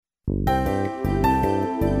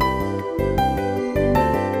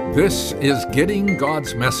This is Getting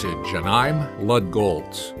God's Message, and I'm Lud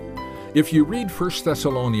Goltz. If you read 1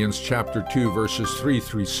 Thessalonians chapter 2, verses 3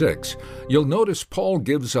 through 6, you'll notice Paul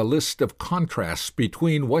gives a list of contrasts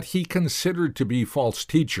between what he considered to be false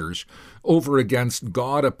teachers over against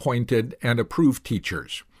God-appointed and approved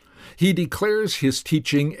teachers. He declares his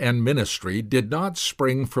teaching and ministry did not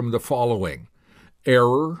spring from the following: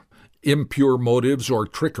 error, impure motives or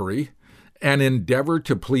trickery, an endeavor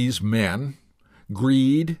to please men,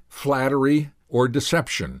 greed, flattery, or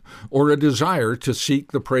deception, or a desire to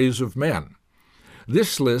seek the praise of men.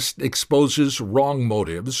 This list exposes wrong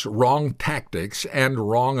motives, wrong tactics, and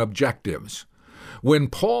wrong objectives. When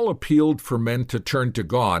Paul appealed for men to turn to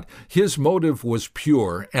God, his motive was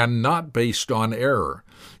pure and not based on error.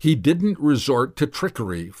 He didn't resort to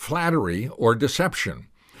trickery, flattery, or deception.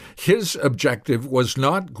 His objective was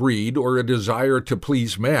not greed or a desire to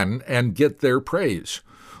please men and get their praise.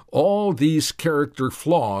 All these character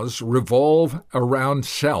flaws revolve around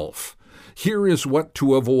self. Here is what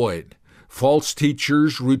to avoid. False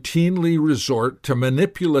teachers routinely resort to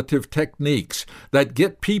manipulative techniques that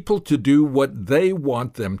get people to do what they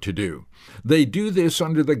want them to do. They do this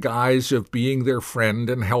under the guise of being their friend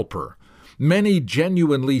and helper. Many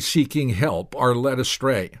genuinely seeking help are led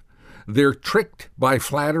astray. They're tricked by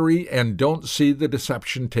flattery and don't see the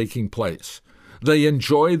deception taking place. They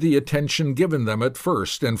enjoy the attention given them at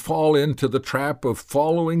first and fall into the trap of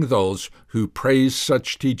following those who praise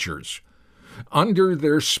such teachers. Under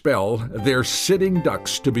their spell, they're sitting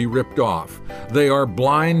ducks to be ripped off. They are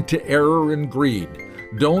blind to error and greed.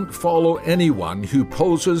 Don't follow anyone who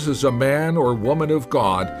poses as a man or woman of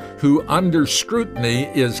God who, under scrutiny,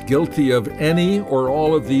 is guilty of any or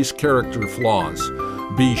all of these character flaws.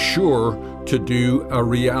 Be sure to do a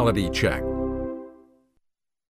reality check.